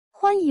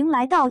欢迎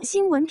来到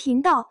新闻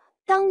频道。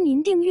当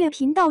您订阅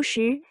频道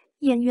时，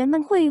演员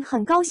们会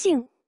很高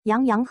兴。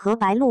杨洋和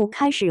白鹿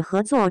开始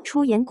合作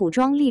出演古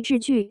装励志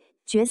剧，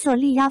角色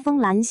力压丰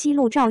兰息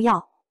路照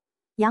耀。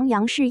杨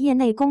洋是业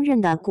内公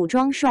认的古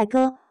装帅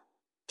哥，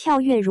跳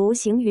跃如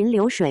行云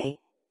流水，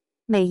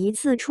每一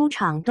次出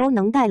场都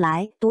能带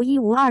来独一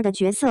无二的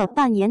角色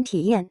扮演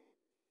体验。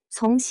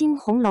从《新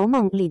红楼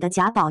梦》里的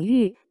贾宝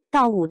玉，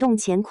到《舞动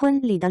乾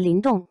坤》里的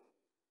林动，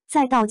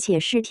再到《且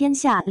试天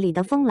下》里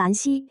的丰兰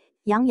息，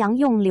杨洋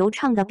用流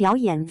畅的表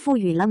演赋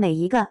予了每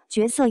一个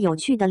角色有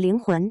趣的灵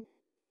魂。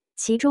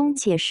其中，《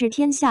且试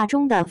天下》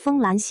中的丰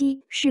兰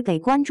息是给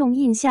观众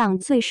印象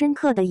最深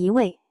刻的一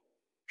位。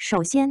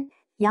首先，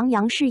杨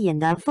洋饰演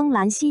的丰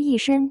兰息一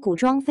身古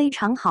装非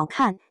常好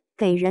看，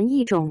给人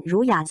一种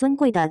儒雅尊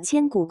贵的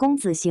千古公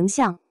子形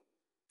象。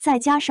再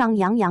加上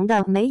杨洋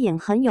的眉眼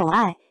很有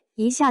爱，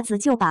一下子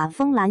就把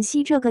丰兰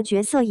息这个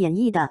角色演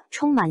绎的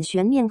充满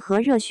悬念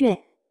和热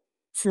血。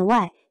此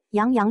外，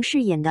杨洋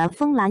饰演的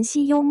丰兰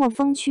息幽默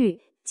风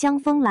趣，将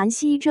丰兰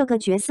息这个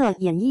角色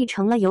演绎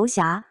成了游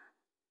侠。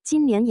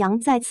今年杨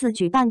再次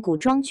举办古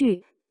装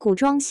剧，古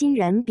装新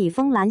人比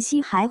丰兰息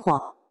还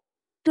火。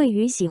对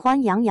于喜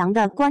欢杨洋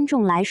的观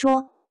众来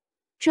说，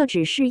这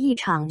只是一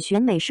场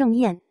选美盛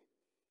宴。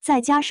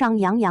再加上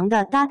杨洋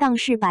的搭档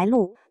是白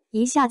鹿，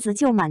一下子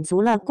就满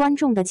足了观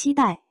众的期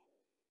待。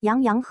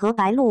杨洋和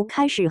白鹿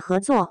开始合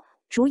作，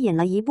主演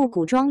了一部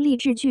古装励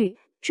志剧，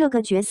这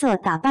个角色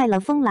打败了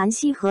丰兰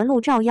息和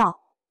路照耀。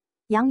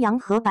杨洋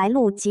和白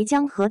鹿即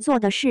将合作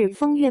的是《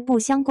风月不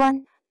相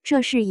关》，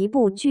这是一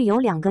部具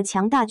有2个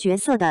强大角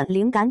色的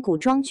灵感古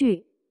装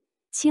剧，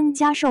倾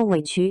家受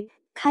委屈，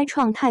开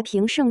创太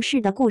平盛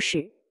世的故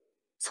事。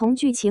从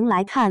剧情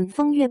来看，《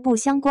风月不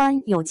相关》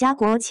有家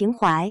国情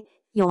怀，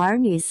有儿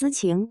女私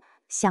情，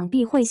想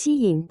必会吸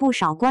引不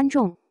少观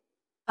众。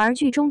而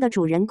剧中的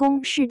主人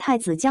公是太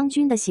子将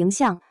军的形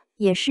象，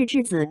也是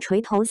质子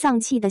垂头丧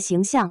气的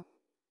形象。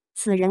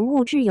此人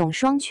物智勇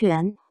双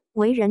全，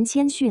为人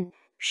谦逊，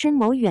深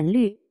谋远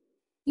虑。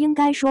应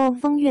该说，《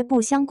风月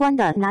不相关》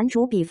的男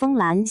主比丰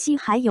兰息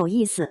还有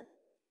意思。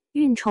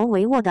运筹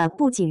帷幄的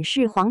不仅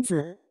是皇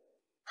子，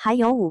还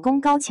有武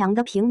功高强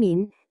的平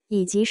民，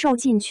以及受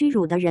尽屈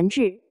辱的人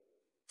质。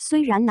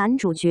虽然男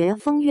主角《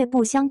风月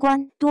不相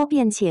关》多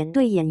变且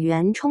对演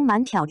员充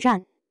满挑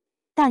战，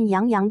但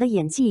杨洋的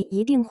演技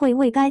一定会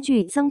为该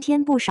剧增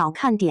添不少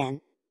看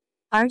点。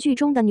而剧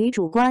中的女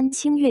主官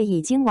清月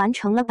已经完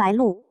成了白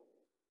鹿。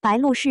白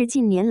鹿是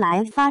近年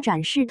来发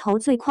展势头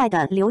最快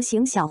的流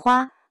行小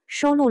花，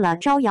收录了《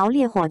招摇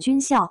烈火军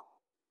校》、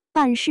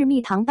半世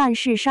蜜糖半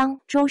世伤、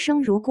周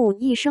生如故、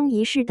一生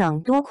一世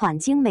等多款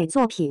精美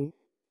作品。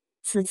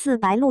此次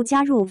白鹿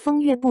加入《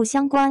风月不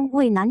相关》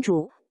为男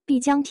主，必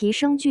将提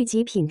升剧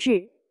集品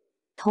质。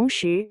同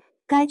时，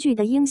该剧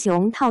的英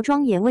雄套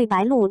装也为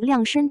白鹿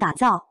量身打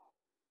造。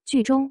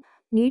剧中，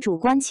女主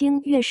官清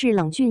月是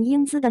冷峻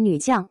英姿的女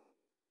将，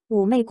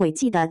妩媚诡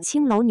计的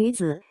青楼女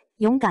子，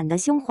勇敢的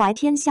胸怀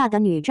天下的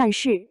女战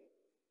士。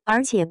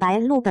而且白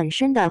鹿本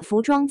身的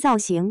服装造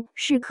型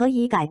是可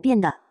以改变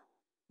的，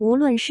无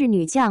论是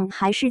女将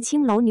还是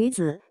青楼女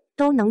子，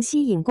都能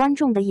吸引观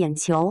众的眼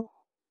球。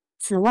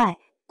此外，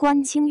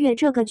关清月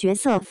这个角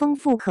色丰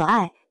富可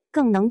爱，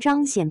更能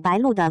彰显白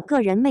鹿的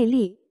个人魅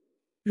力。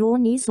如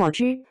你所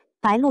知，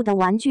白鹿的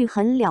玩具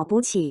很了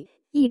不起，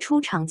一出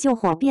场就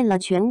火遍了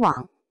全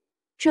网。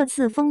这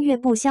次风月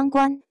不相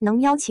关能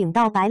邀请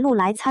到白鹿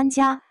来参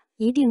加，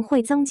一定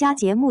会增加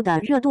节目的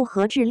热度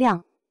和质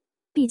量。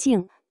毕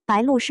竟，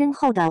白鹿深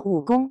厚的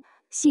武功、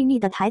细腻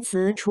的台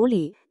词处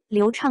理、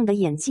流畅的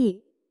演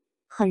技，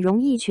很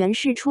容易诠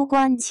释出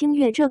关清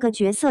月这个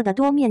角色的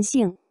多面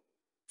性。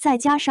再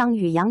加上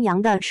与杨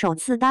洋的首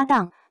次搭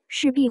档，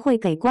势必会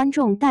给观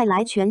众带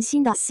来全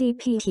新的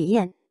CP 体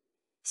验。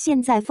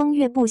现在风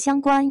月不相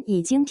关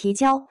已经提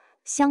交，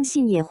相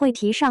信也会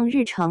提上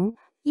日程，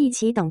一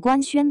起等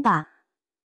官宣吧。